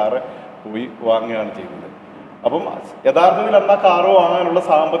ഉപയോഗിച്ചൊരു കാറ് പോയി വാങ്ങുകയാണ് ചെയ്തത്. അപ്പം യഥാർത്ഥത്തിൽ അന്ന് ആ കാറ് വാങ്ങാനുള്ള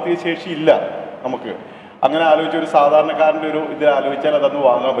സാമ്പത്തിക ശേഷി ഇല്ല നമുക്ക്. അങ്ങനെ ആലോചിച്ച ഒരു സാധാരണക്കാരൻ്റെ ഒരു ഇത് ആലോചിച്ചാൽ അതൊന്നും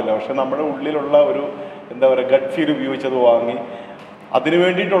വാങ്ങാൻ പറ്റില്ല. പക്ഷെ നമ്മുടെ ഉള്ളിലുള്ള ഒരു എന്താ പറയുക ഗട്ട് ഫീൽ ഉപയോഗിച്ചത് വാങ്ങി അതിന്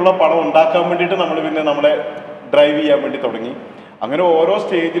വേണ്ടിയിട്ടുള്ള പണം ഉണ്ടാക്കാൻ വേണ്ടിയിട്ട് നമ്മൾ പിന്നെ നമ്മളെ ഡ്രൈവ് ചെയ്യാൻ വേണ്ടി തുടങ്ങി. അങ്ങനെ ഓരോ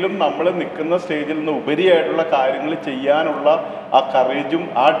സ്റ്റേജിലും നമ്മൾ നിൽക്കുന്ന സ്റ്റേജിൽ നിന്ന് ഉപരിയായിട്ടുള്ള കാര്യങ്ങൾ ചെയ്യാനുള്ള ആ കറേജും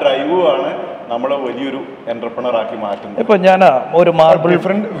ആ ഡ്രൈവുമാണ് നമ്മളെ വലിയൊരു എന്റർപ്രണർ ആക്കി മാറ്റുന്നത്. ഇപ്പൊ ഞാൻ ഒരു മാർബിൾ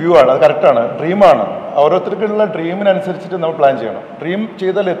ഡിഫറെന്റ് വ്യൂ ആണ്, അത് കറക്റ്റാണ്. ഡ്രീമാണ്, ഓരോരുത്തർക്കുള്ള ഡ്രീമിനനുസരിച്ചിട്ട് നമ്മൾ പ്ലാൻ ചെയ്യണം. ഡ്രീം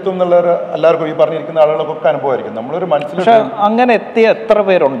ചെയ്താൽ എത്തും എന്നുള്ള എല്ലാവർക്കും ഈ പറഞ്ഞിരിക്കുന്ന ആളുകൾക്കൊക്കെ അനുഭവമായിരിക്കും. നമ്മളൊരു മനസ്സിൽ അങ്ങനെ എത്തിയ എത്ര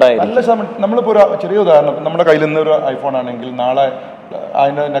പേരുണ്ടായിരുന്നു? നല്ല നമ്മളിപ്പോൾ ഒരു ചെറിയ ഉദാഹരണം, നമ്മുടെ കയ്യിൽ നിന്ന് ഒരു ഐഫോൺ ആണെങ്കിൽ നാളെ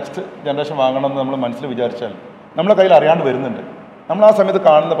അതിൻ്റെ നെക്സ്റ്റ് ജനറേഷൻ വാങ്ങണമെന്ന് നമ്മൾ മനസ്സിൽ വിചാരിച്ചാൽ നമ്മളെ കയ്യിൽ അറിയാണ്ട് വരുന്നുണ്ട്. നമ്മൾ ആ സമയത്ത്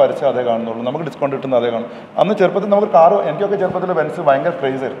കാണുന്ന പരസ്യം അതേ കാണുന്നുള്ളൂ, നമുക്ക് ഡിസ്കൗണ്ട് കിട്ടുന്ന അതേ കാണും. അന്ന് ചെറുപ്പത്തിൽ നമുക്ക് കാറ്, എനിക്കൊക്കെ ചെറുപ്പത്തിൽ ബെൻസ് ഭയങ്കര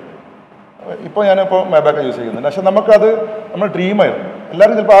ക്രേസായിരുന്നു. ഇപ്പോൾ ഞാനിപ്പോൾ മേബാക്ക് യൂസ് ചെയ്യുന്നുണ്ട്. പക്ഷെ നമുക്കത് നമ്മൾ ഡ്രീമായിരുന്നു.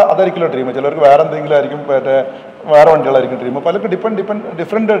 എല്ലാവരും ചിലപ്പോൾ അതായിരിക്കില്ല ഡ്രീം, ചിലർക്ക് വേറെ എന്തെങ്കിലും ആയിരിക്കും, വേറെ വണ്ടികളായിരിക്കും ഡ്രീം. പലർക്ക്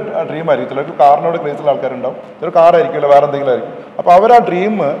ഡിഫറെൻറ്റ് ഡ്രീമായിരിക്കും. ചിലർക്ക് കാറിനോട് ക്രേസുള്ള ആൾക്കാരുണ്ടാവും, ചിലർ കാറായിരിക്കില്ല, വേറെ എന്തെങ്കിലും ആയിരിക്കും. അപ്പോൾ അവർ ആ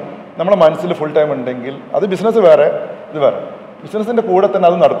ഡ്രീം നമ്മുടെ മനസ്സിൽ ഫുൾ ടൈം ഉണ്ടെങ്കിൽ അത് ബിസിനസ് വേറെ, ഇത് വേറെ. ബിസിനസ്സിൻ്റെ കൂടെ തന്നെ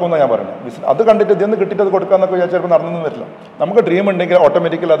അത് നടക്കുമെന്നാണ് ഞാൻ പറയുന്നത്. അത് കണ്ടിട്ട് ഇതിൽ നിന്ന് കിട്ടിയിട്ട് അത് കൊടുക്കാമെന്നൊക്കെ വിചാരിച്ചാൽ ചിലപ്പോൾ നടന്നൊന്നും വരില്ല. നമുക്ക് ഡ്രീം ഉണ്ടെങ്കിൽ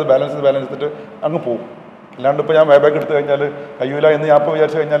ഓട്ടോമാറ്റിക്കലി അത് ബാലൻസ് ചെയ്തിട്ട് അങ്ങ് പോകും. അല്ലാണ്ട് ഇപ്പോൾ ഞാൻ വേബാക്ക് എടുത്തു കഴിഞ്ഞാൽ കഴിയൂല എന്ന് ഞാൻ ഇപ്പോൾ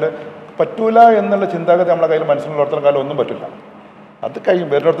വിചാരിച്ചു കഴിഞ്ഞാൽ പറ്റൂല എന്നുള്ള ചിന്താഗതി നമ്മുടെ കയ്യിൽ മനസ്സിലുള്ളിടത്തോളം കാലം ഒന്നും പറ്റില്ല. അത് കഴിയും,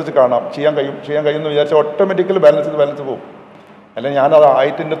 വേറൊരിടത്ത് വെച്ച് കാണാം, ചെയ്യാൻ കഴിയും എന്ന് വിചാരിച്ചാൽ ഓട്ടോമാറ്റിക്കലി ബാലൻസ് പോകും. അല്ലെങ്കിൽ ഞാൻ അത്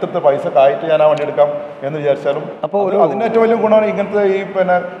ആയിട്ട് എൻ്റെ അടുത്ത പൈസ ആയിട്ട് ഞാൻ ആ വണ്ടി എടുക്കാം എന്ന് വിചാരിച്ചാലും അപ്പോൾ അതിന് ഏറ്റവും വലിയ ഗുണമാണ് ഇങ്ങനത്തെ ഈ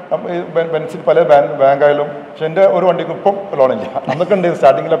ബെൻസിൽ പല ബാങ്കായാലും. പക്ഷെ എൻ്റെ ഒരു വണ്ടിക്ക് ഇപ്പം ലോണില്ല. അന്നൊക്കെ ഉണ്ട്,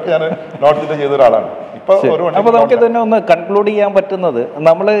 സ്റ്റാർട്ടിങ്ങിലൊക്കെ ഞാൻ ലോൺ ചെയ്ത ഒരാളാണ്. അപ്പോൾ നമുക്ക് തന്നെ ഒന്ന് കൺക്ലൂഡ് ചെയ്യാൻ പറ്റുന്നത്,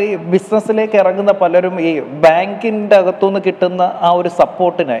 നമ്മൾ ഈ ബിസിനസ്സിലേക്ക് ഇറങ്ങുന്ന പലരും ഈ ബാങ്കിൻ്റെ അകത്തുനിന്ന് കിട്ടുന്ന ആ ഒരു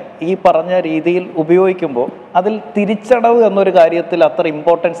സപ്പോർട്ടിനെ ഈ പറഞ്ഞ രീതിയിൽ ഉപയോഗിക്കുമ്പോൾ അതിൽ തിരിച്ചടവ് എന്നൊരു കാര്യത്തിൽ അത്ര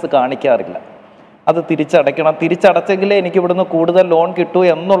ഇമ്പോർട്ടൻസ് കാണിക്കാറില്ല. അത് തിരിച്ചടച്ചെങ്കിലേ എനിക്ക് ഇവിടുന്ന് കൂടുതൽ ലോൺ കിട്ടൂ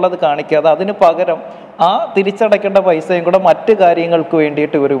എന്നുള്ളത് കാണിക്കാതെ അതിന് പകരം ആ തിരിച്ചടയ്ക്കേണ്ട പൈസയും കൂടെ മറ്റു കാര്യങ്ങൾക്ക്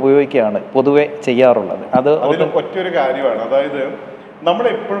വേണ്ടിയിട്ട് ഇവർ ഉപയോഗിക്കുകയാണ് പൊതുവെ ചെയ്യാറുള്ളത്. അത് ഒറ്റൊരു കാര്യമാണ്. അതായത്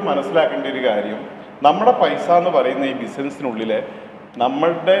നമ്മളെപ്പോഴും മനസ്സിലാക്കേണ്ട ഒരു കാര്യം, നമ്മുടെ പൈസ എന്ന് പറയുന്ന ഈ ബിസിനസ്സിനുള്ളിൽ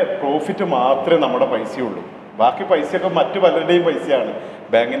നമ്മളുടെ പ്രോഫിറ്റ് മാത്രമേ നമ്മുടെ പൈസയുള്ളൂ. ബാക്കി പൈസയൊക്കെ മറ്റു പലരുടെയും പൈസയാണ്.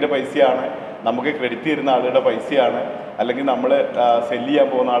 ബാങ്കിൻ്റെ പൈസയാണ്, നമുക്ക് ക്രെഡിറ്റ് തരുന്ന ആളുടെ പൈസയാണ്, അല്ലെങ്കിൽ നമ്മൾ സെല്ല് ചെയ്യാൻ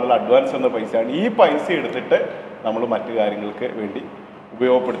പോകുന്ന ആളുടെ അഡ്വാൻസ് എന്ന പൈസയാണ്. ഈ പൈസ എടുത്തിട്ട് നമ്മൾ മറ്റു കാര്യങ്ങൾക്ക് വേണ്ടി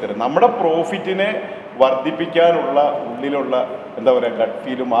ഉപയോഗപ്പെടുത്തരുത്. നമ്മുടെ പ്രോഫിറ്റിനെ വർദ്ധിപ്പിക്കാനുള്ള ഉള്ളിലുള്ള എന്താ പറയുക ഗട്ട്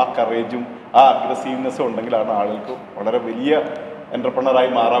ഫീലും ആ കറേജും ആ അഗ്രസീവ്നെസ്സും ഉണ്ടെങ്കിലാണ് ആളുകൾക്ക് വളരെ വലിയ എൻ്റർപ്രണറായി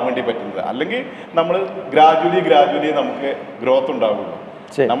മാറാൻ വേണ്ടി പറ്റുന്നത്. അല്ലെങ്കിൽ നമ്മൾ ഗ്രാജുവലി നമുക്ക് ഗ്രോത്ത് ഉണ്ടാവുള്ളൂ.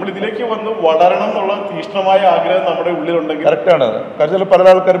 നമ്മൾ ഇതിലേക്ക് വന്ന് വളരണം എന്നുള്ള തീക്ഷ്ണമായ ആഗ്രഹം നമ്മുടെ ഉള്ളിലുണ്ടെങ്കിൽ കറക്റ്റാണ്. കാരണം പല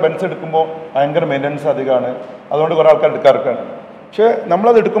ആൾക്കാർ ബെൻസ് എടുക്കുമ്പോൾ ഭയങ്കര മെയിൻ്റനൻസ് അധികമാണ്, അതുകൊണ്ട് കുറേ ആൾക്കാർ എടുക്കാറൊക്കെയാണ്. പക്ഷേ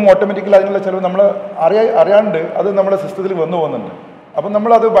നമ്മളത് എടുക്കുമ്പോൾ ഓട്ടോമാറ്റിക്കലി അതിനുള്ള ചിലവ് നമ്മൾ അറിയാണ്ട് അത് നമ്മുടെ സിസ്റ്റത്തിൽ വന്നു പോകുന്നുണ്ട്. അപ്പം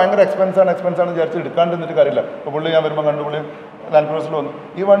നമ്മളത് ഭയങ്കര എക്സ്പെൻസാണ് വിചാരിച്ച് എടുക്കാണ്ട് നിന്നിട്ട് കാര്യമില്ല. ഇപ്പോൾ പുള്ളി ഞാൻ വരുമ്പോൾ കണ്ടു, പുള്ളി ലാൻഡ് ക്രൂസറിൽ വന്നു,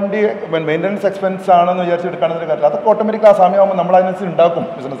 ഈ വണ്ടി മെയിൻ്റനൻസ് എക്സ്പെൻസ് ആണെന്ന് വിചാരിച്ച് എടുക്കാണെന്നൊരു കാര്യമില്ല. അതൊക്കെ ഓട്ടോമാറ്റിക് ആ സമയമാകുമ്പോൾ നമ്മൾ അതിനനുസരിച്ച് ഉണ്ടാക്കും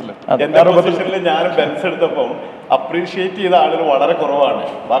ബിസിനസ്സിൽ. ഞാൻ ബെൻസ് എടുത്തപ്പം അപ്രീഷിയേറ്റ് ചെയ്ത ആളുകൾ വളരെ കുറവാണ്.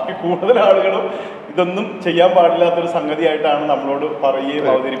 ബാക്കി കൂടുതൽ ആളുകളും ഇതൊന്നും ചെയ്യാൻ പാടില്ലാത്തൊരു സംഗതിയായിട്ടാണ് നമ്മളോട് പറയുകയും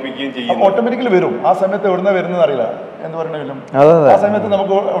അവതരിപ്പിക്കുകയും ചെയ്യുന്നത്. ഓട്ടോമാറ്റിക്കലി വരും. ആ സമയത്ത് എവിടുന്ന വരുന്നത് അറിയില്ല, എന്ത് പറഞ്ഞാലും ആ സമയത്ത്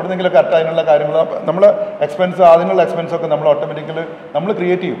നമുക്ക് എവിടെന്നെങ്കിലും കറക്റ്റ് അതിനുള്ള കാര്യങ്ങൾ നമ്മൾ അതിനുള്ള എക്സ്പെൻസ് ഒക്കെ നമ്മൾ ഓട്ടോമാറ്റിക്കലി നമ്മൾ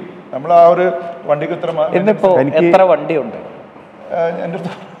ക്രിയേറ്റ് ചെയ്യും. നമ്മൾ ആ ഒരു വണ്ടിക്ക് എത്ര വണ്ടിയുണ്ട്? എൻ്റെ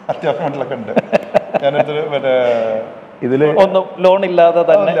അടുത്ത് അത്യാവശ്യം വണ്ടികളൊക്കെ ഉണ്ട്. ഞാനെടുത്ത് മറ്റേ ഇതിൽ ഒന്നും ലോൺ ഇല്ലാതെ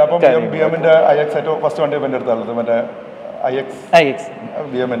തന്നെ അപ്പം BM IX ഏറ്റവും ഫസ്റ്റ് വണ്ടി എൻ്റെ അടുത്തുള്ളത്, മറ്റേ IX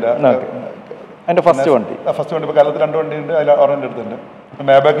BM അതിൻ്റെ ഫസ്റ്റ് വണ്ടി ഇപ്പോൾ കാലത്ത് 2 വണ്ടിയുണ്ട്. അതിൽ ഒരെണ്ണം എടുത്തുണ്ട്.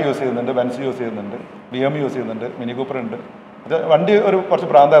 മേബാക്ക് യൂസ് ചെയ്യുന്നുണ്ട്, ബെൻസ് യൂസ് ചെയ്യുന്നുണ്ട്, BM യൂസ് ചെയ്യുന്നുണ്ട്, മിനി കൂപ്പർ ഉണ്ട്. ഇത് വണ്ടി ഒരു കുറച്ച്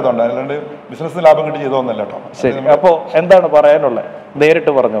പ്രാന്തായതുകൊണ്ട്, അല്ലാണ്ട് ബിസിനസ് ലാഭം കിട്ടി ചെയ്തോന്നല്ല കേട്ടോ. ശരി, അപ്പോൾ എന്താണ് പറയാനുള്ളത്?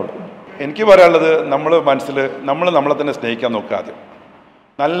 നേരിട്ട് പറഞ്ഞോളൂ. എനിക്ക് പറയാനുള്ളത്, നമ്മൾ മനസ്സിൽ നമ്മളെ തന്നെ സ്നേഹിക്കാൻ നോക്കുക. ആദ്യം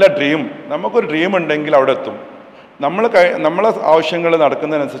നല്ല ഡ്രീം, നമുക്കൊരു ഡ്രീം ഉണ്ടെങ്കിൽ അവിടെ എത്തും. നമ്മളെ ആവശ്യങ്ങൾ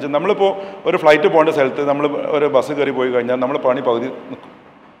നടക്കുന്നതിനനുസരിച്ച് നമ്മളിപ്പോൾ ഒരു ഫ്ലൈറ്റ് പോകേണ്ട സ്ഥലത്ത് നമ്മൾ ഒരു ബസ് കയറി പോയി കഴിഞ്ഞാൽ നമ്മൾ പണി പകുതി നിൽക്കും.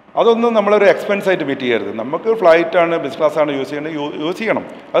 അതൊന്നും നമ്മളൊരു എക്സ്പെൻസ് ആയിട്ട് മീറ്റ് ചെയ്യരുത്. നമുക്ക് ഫ്ലൈറ്റാണ് ബിസിനസ് ക്ലാസ്സാണ് യൂസ് ചെയ്യണം.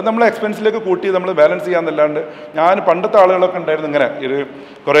 അത് നമ്മൾ എക്സ്പെൻസിലേക്ക് കൂട്ടി നമ്മൾ ബാലൻസ് ചെയ്യാന്നല്ലാണ്ട്, ഞാൻ പണ്ടത്തെ ആളുകളൊക്കെ ഉണ്ടായിരുന്നു ഇങ്ങനെ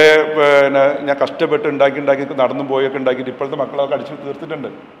കുറേ ഞാൻ കഷ്ടപ്പെട്ട് ഉണ്ടാക്കി നടന്നു പോയൊക്കെ ഉണ്ടാക്കിയിട്ട് ഇപ്പോഴത്തെ മക്കളൊക്കെ അടിച്ചു തീർത്തിട്ടുണ്ട്.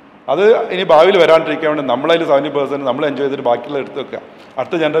 അത് ഇനി ഭാവിയിൽ വരാണ്ടിരിക്കാൻ വേണ്ടി നമ്മളതിൽ 70% നമ്മൾ എൻജോയ് ചെയ്തിട്ട് ബാക്കിയുള്ള എടുത്ത് വെക്കുക.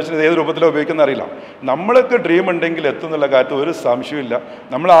 അടുത്ത ജനറേഷൻ ഏത് രൂപത്തിലോ ഉപയോഗിക്കുന്ന അറിയില്ല. നമ്മൾക്ക് ഡ്രീം ഉണ്ടെങ്കിൽ എത്തുന്നുള്ള കാര്യത്തിൽ ഒരു സംശയമില്ല.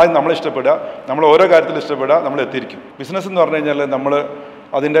 നമ്മൾ ആദ്യം നമ്മളെ ഇഷ്ടപ്പെടുക, നമ്മൾ ഓരോ കാര്യത്തിൽ ഇഷ്ടപ്പെടുക, നമ്മൾ എത്തിയിരിക്കും. ബിസിനസ് എന്ന് പറഞ്ഞു കഴിഞ്ഞാൽ നമ്മൾ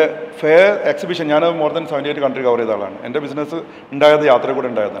അതിൻ്റെ ഫെയർ എക്സിബിഷൻ, ഞാൻ മോർ ദാൻ 78 കൺട്രി കവർ ചെയ്ത ആളാണ്. എൻ്റെ ബിസിനസ് ഉണ്ടായത് യാത്ര കൂടെ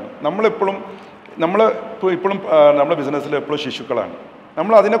ഉണ്ടായതാണ്. നമ്മളിപ്പോഴും നമ്മുടെ ബിസിനസ്സിൽ എപ്പോഴും ശിശുക്കളാണ്.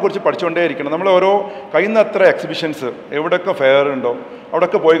 നമ്മൾ അതിനെക്കുറിച്ച് പഠിച്ചുകൊണ്ടേ ഇരിക്കണം. നമ്മൾ ഓരോ കഴിയുന്ന അത്ര എക്സിബിഷൻസ് എവിടെയൊക്കെ ഫെയർ ഉണ്ടോ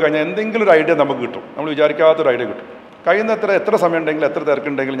അവിടെയൊക്കെ പോയി കഴിഞ്ഞാൽ എന്തെങ്കിലും ഒരു ഐഡിയ നമുക്ക് കിട്ടും. നമ്മൾ വിചാരിക്കാത്തൊരു ഐഡിയ കിട്ടും. കഴിയുന്ന എത്ര സമയം ഉണ്ടെങ്കിലും എത്ര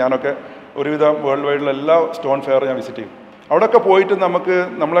തിരക്കുണ്ടെങ്കിലും ഞാനൊക്കെ ഒരുവിധം വേൾഡ് വൈഡിലുള്ള എല്ലാ സ്റ്റോൺ ഫെയർ ഞാൻ വിസിറ്റ് ചെയ്യും. അവിടെയൊക്കെ പോയിട്ട് നമുക്ക്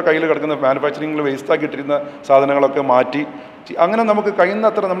നമ്മളെ കയ്യിൽ കിടക്കുന്ന മാനുഫാക്ചറിങ്ങിൽ വേസ്റ്റാക്കിയിട്ടിരുന്ന സാധനങ്ങളൊക്കെ മാറ്റി അങ്ങനെ നമുക്ക്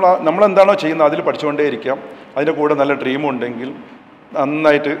കഴിയുന്നത്ര നമ്മളെന്താണോ ചെയ്യുന്നത് അതിൽ പഠിച്ചുകൊണ്ടേ ഇരിക്കാം. അതിൻ്റെ കൂടെ നല്ല ഡ്രീം ഉണ്ടെങ്കിൽ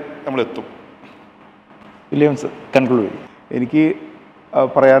നന്നായിട്ട് നമ്മളെത്തും. വില്യംസ് കൺക്ലൂഡ് ചെയ്യും. എനിക്ക്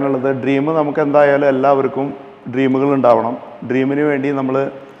പറയാനുള്ളത്, ഡ്രീം നമുക്ക് എന്തായാലും എല്ലാവർക്കും ഡ്രീമുകൾ ഉണ്ടാവണം. ഡ്രീമിന് വേണ്ടി നമ്മൾ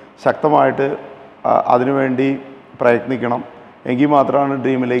ശക്തമായിട്ട് അതിനുവേണ്ടി പ്രയത്നിക്കണം. എങ്കിൽ മാത്രമാണ്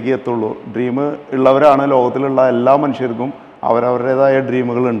ഡ്രീമിലേക്ക് എത്തുള്ളൂ. ഡ്രീം ഉള്ളവരാണ് ലോകത്തിലുള്ള എല്ലാ മനുഷ്യർക്കും അവരവരുടേതായ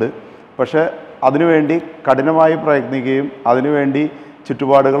ഡ്രീമുകളുണ്ട്. പക്ഷേ അതിനുവേണ്ടി കഠിനമായി പ്രയത്നിക്കുകയും അതിനുവേണ്ടി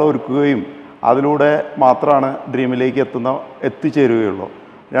ചുറ്റുപാടുകൾ ഒരുക്കുകയും അതിലൂടെ മാത്രമാണ് ഡ്രീമിലേക്ക് എത്തിച്ചേരുകയുള്ളൂ.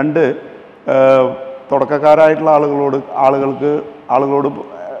 2, തുടക്കക്കാരായിട്ടുള്ള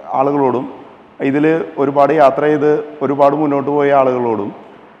ആളുകളോടും ഇതിൽ ഒരുപാട് യാത്ര ചെയ്ത് ഒരുപാട് മുന്നോട്ട് പോയ ആളുകളോടും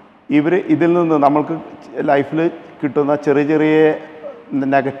ഇതിൽ നിന്ന് നമ്മൾക്ക് ലൈഫിൽ കിട്ടുന്ന ചെറിയ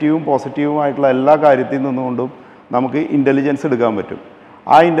നെഗറ്റീവും പോസിറ്റീവുമായിട്ടുള്ള എല്ലാ കാര്യത്തിൽ നിന്നുകൊണ്ടും നമുക്ക് ഇൻ്റലിജൻസ് എടുക്കാൻ പറ്റും.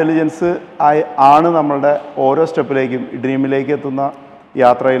 ആ ഇൻ്റലിജൻസ് ആണ് നമ്മളുടെ ഓരോ സ്റ്റെപ്പിലേക്കും ഡ്രീമിലേക്ക് എത്തുന്ന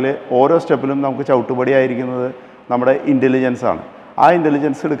യാത്രയിൽ ഓരോ സ്റ്റെപ്പിലും നമുക്ക് ചവിട്ടുപടിയായിരിക്കുന്നത് നമ്മുടെ ഇൻ്റലിജൻസാണ്. ആ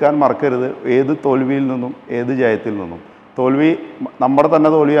ഇൻ്റലിജൻസ് എടുക്കാൻ മറക്കരുത്. ഏത് തോൽവിയിൽ നിന്നും ഏത് ജയത്തിൽ നിന്നും. തോൽവി നമ്മുടെ തന്നെ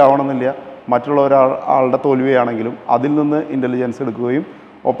തോൽവി ആവണമെന്നില്ല, മറ്റുള്ള ഒരാളുടെ തോൽവിയാണെങ്കിലും അതിൽ നിന്ന് ഇൻ്റലിജൻസ് എടുക്കുകയും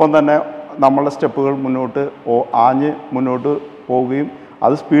ഒപ്പം തന്നെ നമ്മളുടെ സ്റ്റെപ്പുകൾ മുന്നോട്ട് ആഞ്ഞ് മുന്നോട്ട് പോവുകയും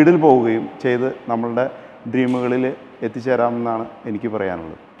അത് സ്പീഡിൽ പോവുകയും ചെയ്ത് നമ്മളുടെ ഡ്രീമുകളിൽ എത്തിച്ചേരാമെന്നാണ് എനിക്ക്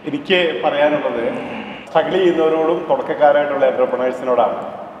പറയാനുള്ളത്. എനിക്ക് പറയാനുള്ളത് സ്ട്രഗിൾ ചെയ്യുന്നവരോടും തുടക്കക്കാരായിട്ടുള്ള എൻ്റർപ്രണേഴ്സിനോടാണ്.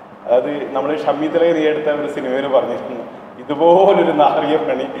 അതായത് നമ്മൾ ഷമ്മീത്തിലെ നീയെടുത്ത ഒരു സിനിമയിൽ പറഞ്ഞിരുന്നു, ഇതുപോലൊരു നാറിയ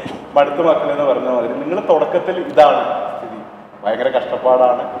പണി മടുത്തു മക്കളെന്ന് പറഞ്ഞ മാതിരി നിങ്ങൾ തുടക്കത്തിൽ ഇതാണ് സ്ഥിതി, ഭയങ്കര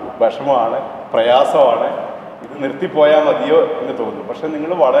കഷ്ടപ്പാടാണ്, വിഷമമാണ്, പ്രയാസമാണ്, ഇത് നിർത്തിപ്പോയാൽ മതിയോ എന്ന് തോന്നുന്നു. പക്ഷെ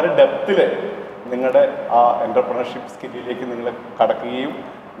നിങ്ങൾ വളരെ ഡെപ്തിൽ നിങ്ങളുടെ ആ എൻ്റർപ്രണർഷിപ്പ് സ്കില്ലിലേക്ക് നിങ്ങൾ കടക്കുകയും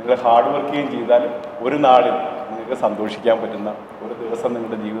നിങ്ങൾ ഹാർഡ് വർക്ക് ചെയ്യുകയും ചെയ്താൽ ഒരു നാളിൽ നിങ്ങൾക്ക് സന്തോഷിക്കാൻ പറ്റുന്ന ഒരു ദിവസം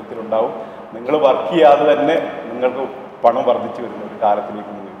നിങ്ങളുടെ ജീവിതത്തിലുണ്ടാവും. നിങ്ങൾ വർക്ക് ചെയ്യാതെ തന്നെ നിങ്ങൾക്ക് പണം വർദ്ധിച്ചു വരുന്ന ഒരു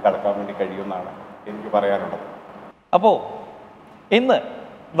കാലത്തിലേക്ക് നിങ്ങൾക്ക് കടക്കാൻ വേണ്ടി കഴിയുമെന്നാണ് എനിക്ക് പറയാനുള്ളത്. അപ്പോൾ ഇന്ന്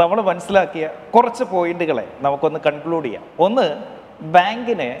നമ്മൾ മനസ്സിലാക്കിയ കുറച്ച് പോയിന്റുകളെ നമുക്കൊന്ന് കൺക്ലൂഡ് ചെയ്യാം. ഒന്ന്,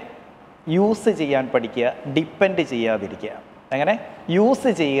 ബാങ്കിനെ യൂസ് ചെയ്യാൻ പഠിക്കുക, ഡിപ്പെൻഡ് ചെയ്യാതിരിക്കുക. അങ്ങനെ യൂസ്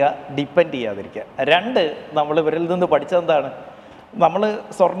ചെയ്യുക, ഡിപ്പെൻഡ് ചെയ്യാതിരിക്കുക. രണ്ട്, നമ്മൾ ഇവരിൽ നിന്ന് പഠിച്ചതെന്താണ്? നമ്മൾ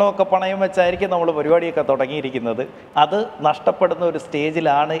സ്വർണ്ണമൊക്കെ പണയം വെച്ചായിരിക്കും നമ്മൾ പരിപാടിയൊക്കെ തുടങ്ങിയിരിക്കുന്നത്. അത് നഷ്ടപ്പെടുന്ന ഒരു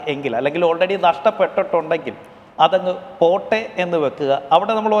സ്റ്റേജിലാണ് എങ്കിൽ, അല്ലെങ്കിൽ ഓൾറെഡി നഷ്ടപ്പെട്ടിട്ടുണ്ടെങ്കിൽ അതങ്ങ് പോട്ടെ എന്ന് വെക്കുക.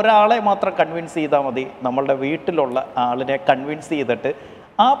 അവിടെ നമ്മൾ ഒരാളെ മാത്രം കൺവിൻസ് ചെയ്താൽ മതി. നമ്മളുടെ വീട്ടിലുള്ള ആളിനെ കൺവിൻസ് ചെയ്തിട്ട്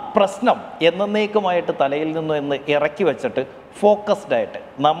ആ പ്രശ്നം എന്നേക്കുമായിട്ട് തലയിൽ നിന്ന് എന്ന് ഇറക്കി വെച്ചിട്ട് ഫോക്കസ്ഡായിട്ട്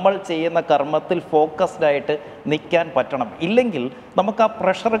നമ്മൾ ചെയ്യുന്ന കർമ്മത്തിൽ ഫോക്കസ്ഡായിട്ട് നിൽക്കാൻ പറ്റണം. ഇല്ലെങ്കിൽ നമുക്ക് ആ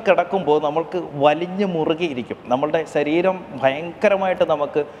പ്രഷർ കിടക്കുമ്പോൾ നമ്മൾക്ക് വലിഞ്ഞു മുറുകിയിരിക്കും. നമ്മളുടെ ശരീരം ഭയങ്കരമായിട്ട്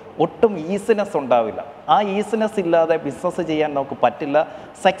നമുക്ക് ഒട്ടും ഈസിനെസ് ഉണ്ടാവില്ല. ആ ഈസിനെസ് ഇല്ലാതെ ബിസിനസ് ചെയ്യാൻ നമുക്ക് പറ്റില്ല,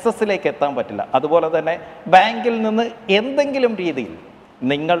 സക്സസ്സിലേക്ക് എത്താൻ പറ്റില്ല. അതുപോലെ തന്നെ ബാങ്കിൽ നിന്ന് എന്തെങ്കിലും രീതിയിൽ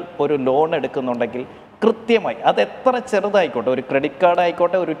നിങ്ങൾ ഒരു ലോൺ എടുക്കുന്നുണ്ടെങ്കിൽ കൃത്യമായി, അത് എത്ര ചെറുതായിക്കോട്ടെ, ഒരു ക്രെഡിറ്റ് കാർഡ്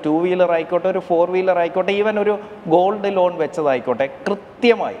ആയിക്കോട്ടെ, ഒരു 2 വീലർ ആയിക്കോട്ടെ, ഒരു 4 വീലർ ആയിക്കോട്ടെ, ഈവൻ ഒരു ഗോൾഡ് ലോൺ വെച്ചതായിക്കോട്ടെ,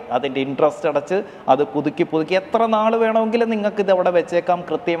 കൃത്യമായി അതിൻ്റെ ഇൻട്രസ്റ്റ് അടച്ച് അത് പുതുക്കി എത്ര നാൾ വേണമെങ്കിലും നിങ്ങൾക്ക് ഇത് അവിടെ വെച്ചേക്കാം,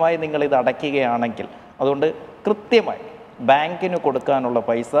 കൃത്യമായി നിങ്ങളിത് അടയ്ക്കുകയാണെങ്കിൽ. അതുകൊണ്ട് കൃത്യമായി ബാങ്കിന് കൊടുക്കാനുള്ള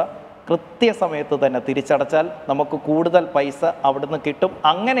പൈസ കൃത്യസമയത്ത് തന്നെ തിരിച്ചടച്ചാൽ നമുക്ക് കൂടുതൽ പൈസ അവിടുന്ന് കിട്ടും.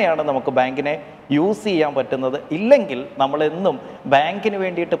 അങ്ങനെയാണ് നമുക്ക് ബാങ്കിനെ യൂസ് ചെയ്യാൻ പറ്റുന്നത്. ഇല്ലെങ്കിൽ നമ്മളെന്നും ബാങ്കിന്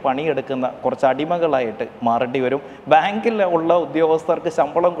വേണ്ടിയിട്ട് പണിയെടുക്കുന്ന കുറച്ച് അടിമകളായിട്ട് മാറേണ്ടി വരും. ബാങ്കിൽ ഉള്ള ഉദ്യോഗസ്ഥർക്ക്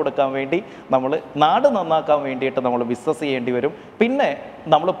ശമ്പളം കൊടുക്കാൻ വേണ്ടി നമ്മൾ നാട് നന്നാക്കാൻ വേണ്ടിയിട്ട് നമ്മൾ ബിസിനസ് ചെയ്യേണ്ടി വരും. പിന്നെ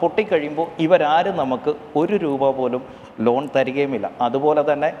നമ്മൾ പൊട്ടിക്കഴിയുമ്പോൾ ഇവരാരും നമുക്ക് 1 രൂപ പോലും ലോൺ തരികയുമില്ല. അതുപോലെ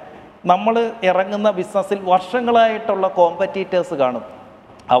തന്നെ നമ്മൾ ഇറങ്ങുന്ന ബിസിനസ്സിൽ വർഷങ്ങളായിട്ടുള്ള കോമ്പറ്റീറ്റേഴ്സ് കാണും.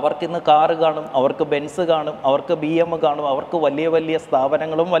 അവർക്കിന്ന് കാറ് കാണും, അവർക്ക് ബെൻസ് കാണും, അവർക്ക് BM കാണും, അവർക്ക് വലിയ വലിയ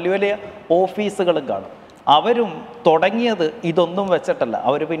സ്ഥാപനങ്ങളും വലിയ വലിയ ഓഫീസുകളും കാണും. അവരും തുടങ്ങിയത് ഇതൊന്നും വെച്ചിട്ടല്ല,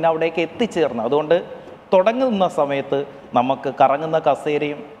 അവർ പിന്നെ അവിടേക്ക് എത്തിച്ചേർന്നു. അതുകൊണ്ട് തുടങ്ങുന്ന സമയത്ത് നമുക്ക് കറങ്ങുന്ന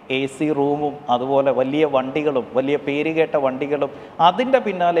കസേരയും AC റൂമും അതുപോലെ വലിയ വണ്ടികളും വലിയ പേരുകേട്ട വണ്ടികളും അതിൻ്റെ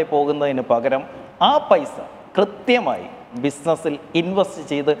പിന്നാലെ പോകുന്നതിന് പകരം ആ പൈസ കൃത്യമായി ബിസിനസ്സിൽ ഇൻവെസ്റ്റ്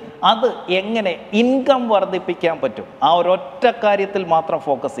ചെയ്ത് അത് എങ്ങനെ ഇൻകം വർദ്ധിപ്പിക്കാൻ പറ്റും, ആ ഒരൊറ്റ കാര്യത്തിൽ മാത്രം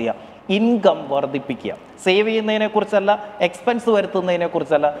ഫോക്കസ് ചെയ്യുക. ഇൻകം വർദ്ധിപ്പിക്കുക. സേവ് ചെയ്യുന്നതിനെക്കുറിച്ചല്ല, എക്സ്പെൻസ്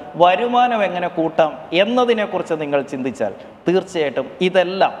വരുത്തുന്നതിനെക്കുറിച്ചല്ല, വരുമാനം എങ്ങനെ കൂട്ടാം എന്നതിനെക്കുറിച്ച് നിങ്ങൾ ചിന്തിച്ചാൽ തീർച്ചയായിട്ടും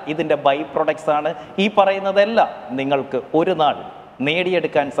ഇതെല്ലാം ഇതിൻ്റെ ബൈ പ്രൊഡക്ട്സ് ആണ്. ഈ പറയുന്നതെല്ലാം നിങ്ങൾക്ക് ഒരു നാൾ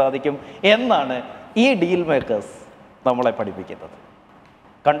നേടിയെടുക്കാൻ സാധിക്കും എന്നാണ് ഈ ഡീൽ മേക്കേഴ്സ് നമ്മളെ പഠിപ്പിക്കുന്നത്.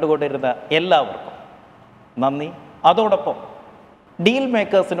 കണ്ടുകൊണ്ടിരുന്ന എല്ലാവർക്കും നന്ദി. അതോടൊപ്പം ഡീൽ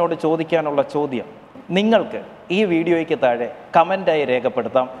മേക്കേഴ്സിനോട് ചോദിക്കാനുള്ള ചോദ്യം നിങ്ങൾക്ക് ഈ വീഡിയോയ്ക്ക് താഴെ കമൻ്റായി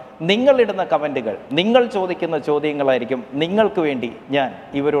രേഖപ്പെടുത്താം. നിങ്ങളിടുന്ന കമൻറ്റുകൾ, നിങ്ങൾ ചോദിക്കുന്ന ചോദ്യങ്ങളായിരിക്കും നിങ്ങൾക്ക് വേണ്ടി ഞാൻ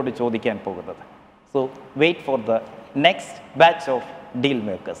ഇവരോട് ചോദിക്കാൻ പോകുന്നത്. So wait for the next batch of deal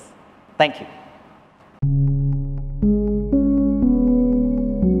makers. Thank you.